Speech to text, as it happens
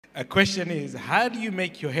A question is, how do you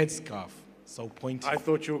make your headscarf so pointy? I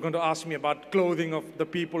thought you were going to ask me about clothing of the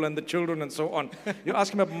people and the children and so on. You're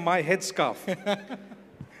asking about my headscarf.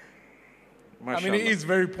 I mean, it is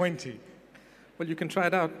very pointy. Well, you can try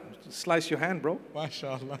it out. Slice your hand, bro.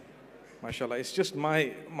 MashaAllah. MashaAllah. It's just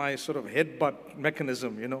my sort of headbutt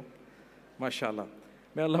mechanism, you know. MashaAllah.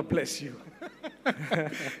 May Allah bless you.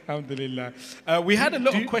 Alhamdulillah. We had a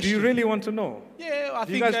lot of questions. Do you really want to know? Yeah, I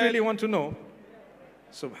do think you guys really want to know?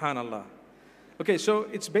 Subhanallah. Okay, so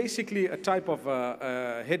it's basically a type of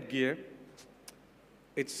headgear.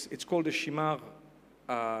 It's called a shimar,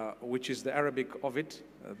 which is the Arabic of it.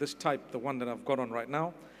 This type, the one that I've got on right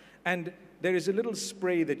now. And there is a little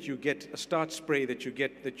spray that you get, a starch spray that you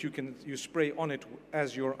get, that you spray on it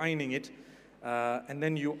as you're ironing it. And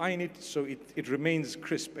then you iron it so it remains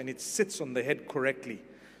crisp and it sits on the head correctly.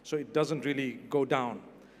 So it doesn't really go down.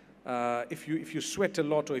 If you sweat a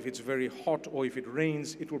lot, or if it's very hot, or if it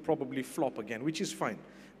rains, it will probably flop again, which is fine.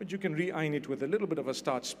 But you can re-iron it with a little bit of a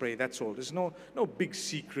starch spray, that's all. There's no big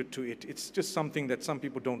secret to it. It's just something that some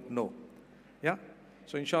people don't know. Yeah?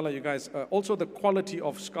 So inshallah, you guys, also the quality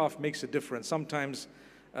of scarf makes a difference. Sometimes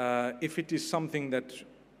if it is something that,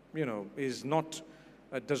 you know, is not,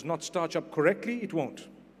 does not starch up correctly, it won't,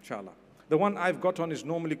 inshallah. The one I've got on is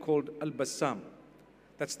normally called Al-Bassam.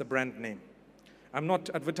 That's the brand name. I'm not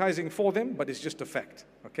advertising for them, but it's just a fact,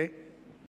 okay?